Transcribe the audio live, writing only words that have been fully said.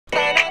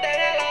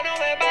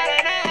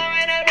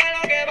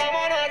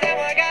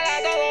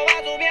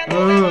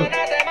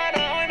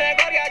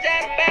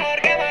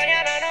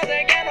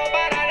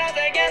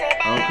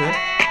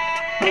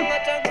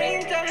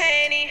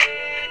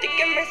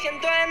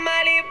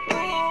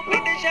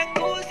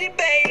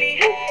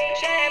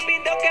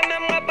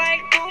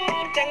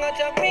What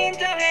up,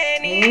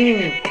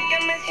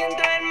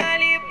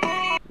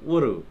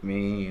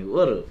 man?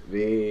 What up,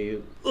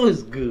 man?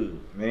 What's good,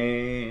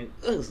 man?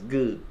 What's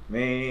good,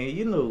 man?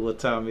 You know what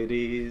time it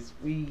is.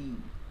 We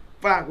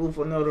back with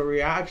another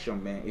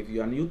reaction, man. If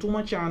you are new to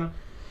my channel,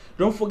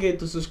 don't forget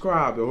to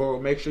subscribe,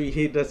 or make sure you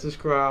hit that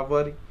subscribe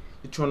button.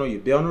 You turn on your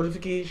bell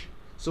notification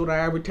so that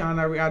every time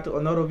I react to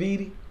another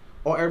video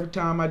or every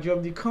time I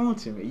drop the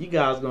content, man, you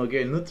guys gonna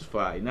get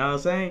notified. You know what I'm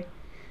saying?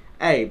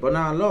 Hey, but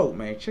now look,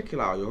 man, check it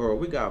out. You heard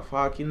we got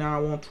Falke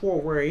now on tour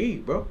where he,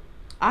 bro.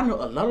 I know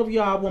a lot of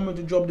y'all want me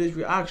to drop this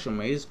reaction,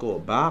 man. It's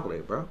called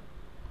Falke, bro.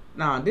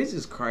 Now this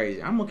is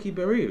crazy. I'm gonna keep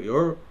it real, you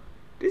heard?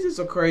 This is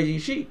a crazy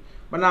shit.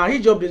 But now he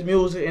dropped this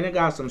music and it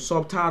got some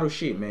subtitle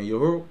shit, man. You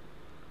heard?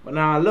 But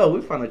now look,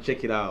 we finna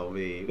check it out,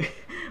 man.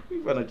 We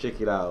finna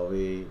check it out,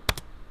 man.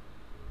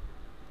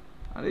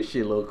 Now, this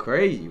shit look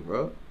crazy,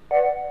 bro.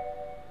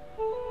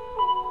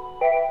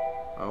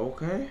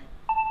 Okay.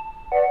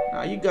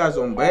 Now you got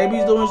some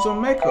babies doing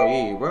some makeup,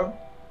 yeah, bro.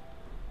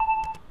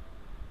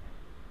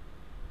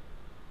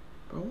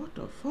 Bro, what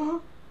the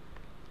fuck?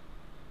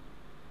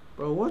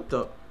 Bro, what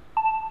the?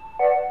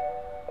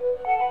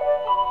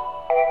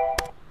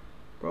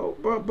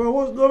 Bro,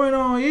 what's going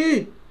on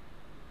here?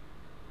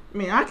 I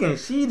mean, I can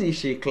see this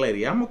shit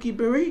clearly. I'm gonna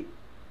keep it real.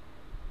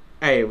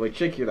 Hey, but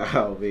check it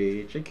out,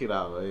 man. Check it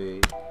out,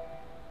 man.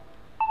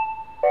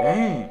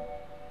 Damn.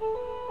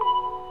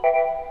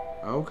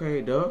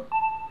 Okay, duh.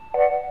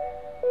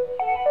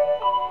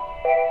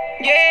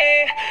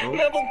 Yeah,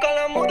 me busca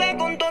la muda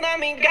con toda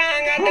mi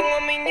ganga. Tengo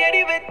a mi ñera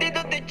y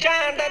vestidos de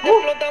chanta. Te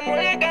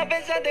explotamos la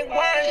cabeza de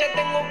guancha.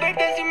 Tengo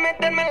verde sin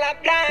meterme en la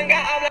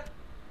blanca.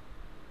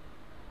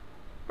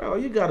 Bro,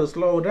 you gotta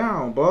slow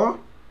down, boy.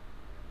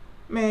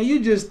 Man, you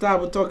just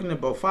started talking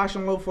about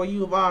fashion low for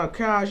you of all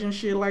cars and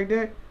shit like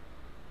that.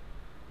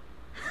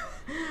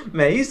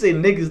 Man, you say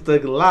niggas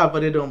took a lot, but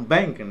they don't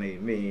bank on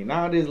it, man.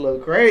 Now this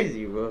look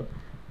crazy, bro.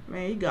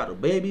 Man, you got a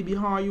baby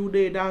behind you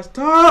there, that's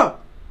tough.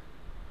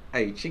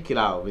 Hey, check it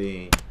out,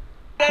 man.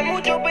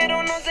 Mucho,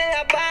 pero no se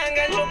la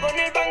pagan. Yo con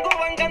el banco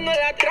bancando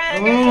la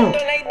tranca.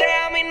 La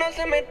idea a mí no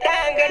se me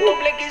estanca.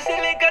 Doble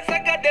XL que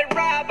saca del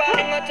rapa.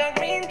 Tengo ocho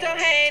green to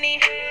Henny.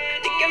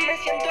 Y que me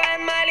siento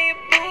en Malibu.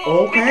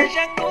 Okay.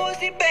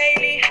 Jacuzzi,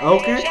 Bailey.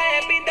 Okay. Ya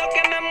le pido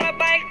que me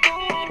mueva el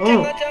culo.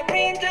 Tengo ocho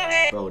green to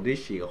Henny. Bro, this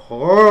shit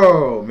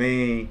hard,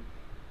 man.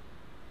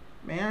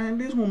 Man,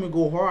 this woman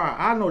go hard.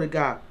 I know they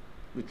got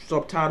the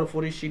subtitle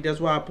for this shit, that's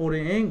why I put it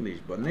in English.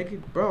 But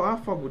nigga, bro, I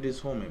fuck with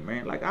this homie,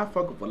 man. Like, I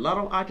fuck with a lot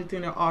of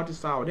Argentinian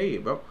artists out there,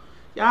 bro.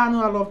 Y'all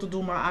know I love to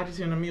do my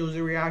Argentinian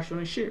music reaction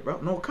and shit, bro.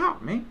 No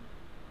cop, man.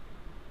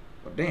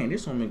 But damn,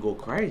 this homie go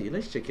crazy.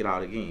 Let's check it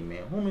out again,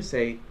 man. Homie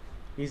say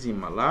he's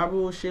in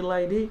Malabu or shit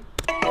like that.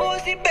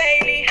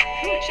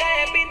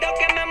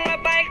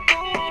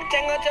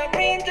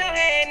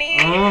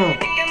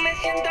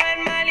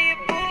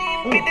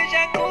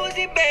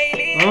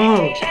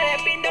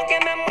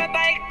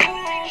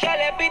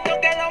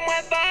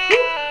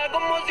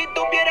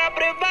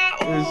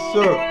 Yes,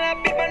 sir.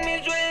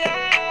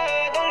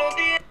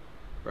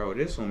 Bro,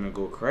 this woman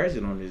go crazy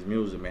on this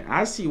music, man.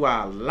 I see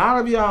why a lot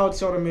of y'all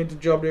telling me to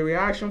drop their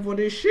reaction for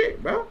this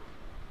shit, bro.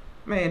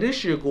 Man, this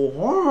shit go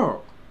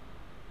hard.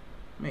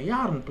 Man,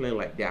 y'all don't play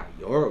like that.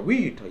 Y'all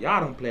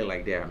don't play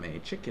like that,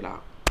 man. Check it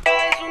out.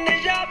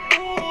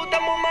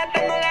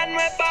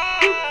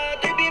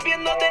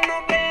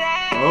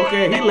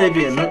 Okay, he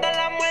living up.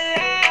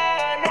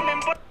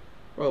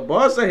 Bro,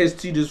 boss said his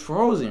teeth is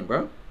frozen,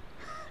 bro.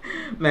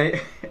 Man,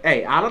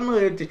 hey, I don't know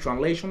if the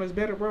translation is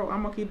better, bro.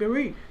 I'm gonna keep it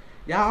real.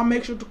 Y'all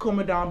make sure to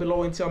comment down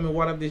below and tell me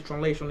what if this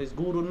translation is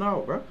good or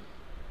no, bro.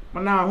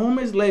 But now,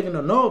 homie's living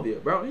a novia,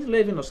 bro. He's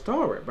living a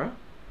story, bro.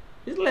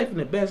 He's living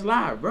the best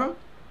life, bro.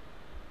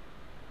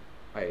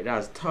 Hey,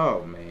 that's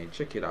tough, man.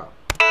 Check it out.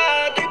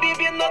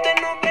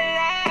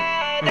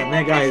 Man,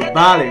 that guy is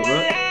body,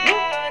 bro.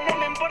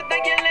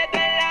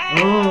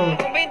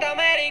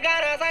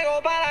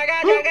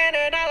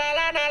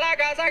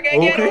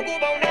 Okay.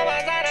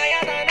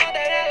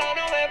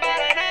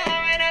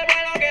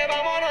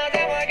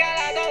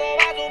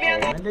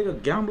 That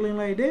nigga gambling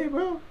like that,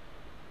 bro.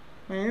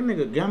 Man, that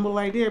nigga gamble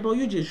like that, bro.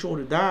 You just show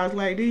the dice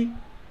like this.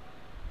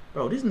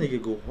 Bro, this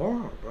nigga go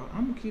hard, bro.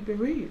 I'm gonna keep it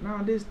real.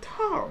 Nah, this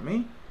tough,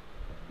 man.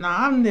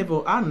 Nah,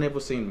 I never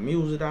seen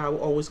music that I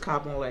would always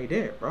cop on like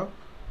that, bro.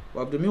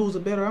 But if the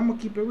music better, I'm gonna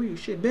keep it real.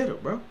 Shit better,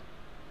 bro.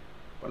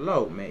 But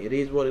look, man, it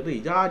is what it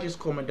is. Y'all just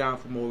comment down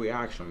for more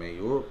reaction, man.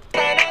 You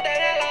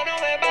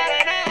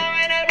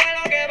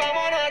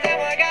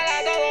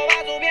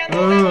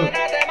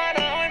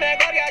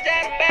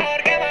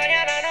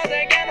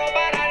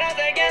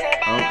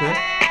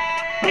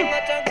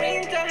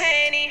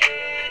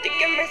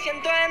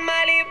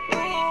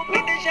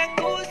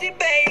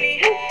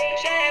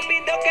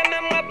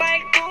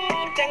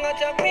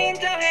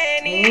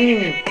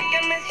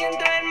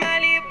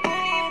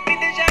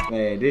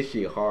Man, this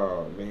shit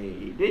hard,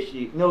 man. This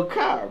shit, no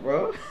car,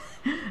 bro.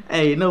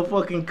 Hey, no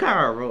fucking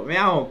car, bro. Man,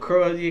 I don't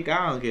curl you.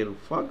 I don't give a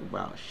fuck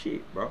about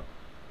shit, bro.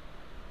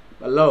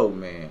 But look,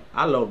 man,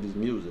 I love this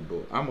music,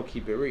 bro. I'm gonna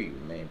keep it real,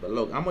 man. But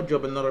look, I'm gonna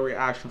drop another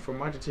reaction from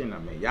Argentina,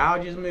 man.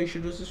 Y'all just make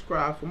sure to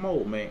subscribe for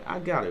more, man. I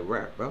got it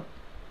rap, bro.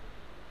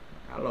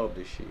 I love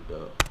this shit,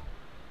 dog.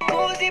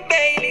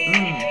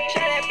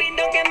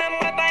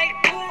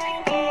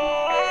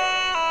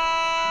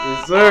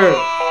 Yes, sir.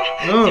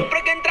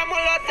 Siempre que entramos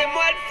lo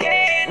hacemos al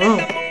 100.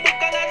 Estamos en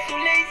busca de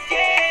azul y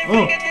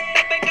 100. Que se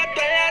está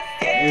pegando a las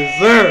 100. Yes,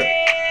 sir.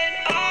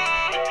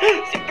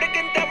 Siempre que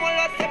entramos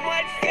lo hacemos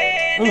al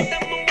 100.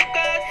 Estamos en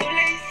busca de azul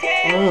y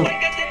 100.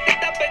 Que se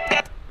está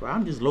pegando. Bro,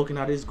 I'm just looking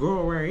at this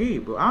girl right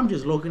here, bro. I'm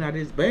just looking at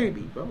this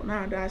baby, bro.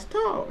 Now that's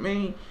tough,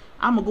 man.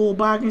 I'ma go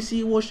back and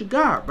see what she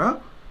got,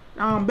 bro.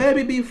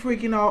 Baby be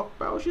freaking out,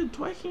 bro. She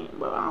twerking,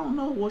 bro. I don't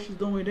know what she's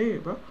doing there,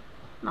 bro.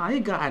 Nah,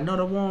 he got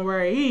another one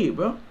right here,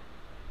 bro.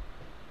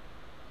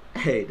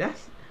 Hey,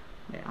 that's,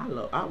 man,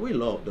 we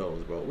love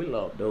those, bro. We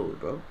love those,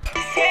 bro.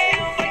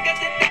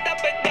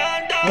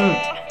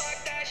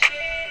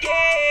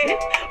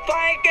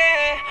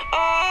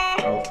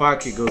 Oh,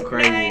 Falke go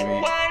crazy,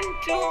 man.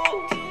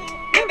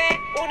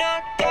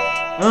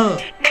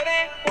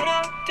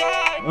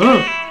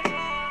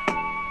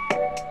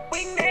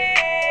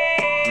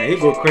 Man, he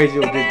go crazy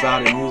with this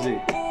body music.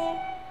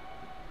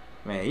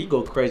 Man, he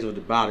go crazy with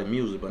the body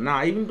music. But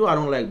nah, even though I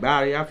don't like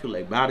body, I feel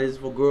like body is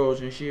for girls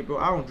and shit, bro.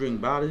 I don't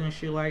drink bodies and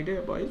shit like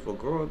that, but it's for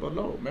girls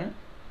below, man.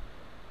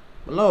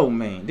 Below,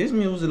 man. This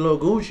music look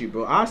Gucci,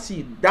 bro. I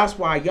see. That's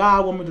why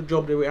y'all want me to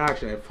drop the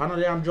reaction. And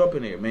finally, I'm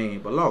dropping it,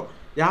 man. But look,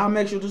 y'all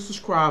make sure to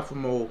subscribe for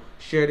more,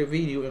 share the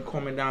video, and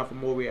comment down for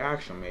more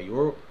reaction, man.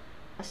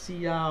 I see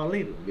y'all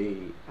later,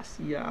 man. I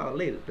see y'all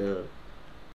later, dog.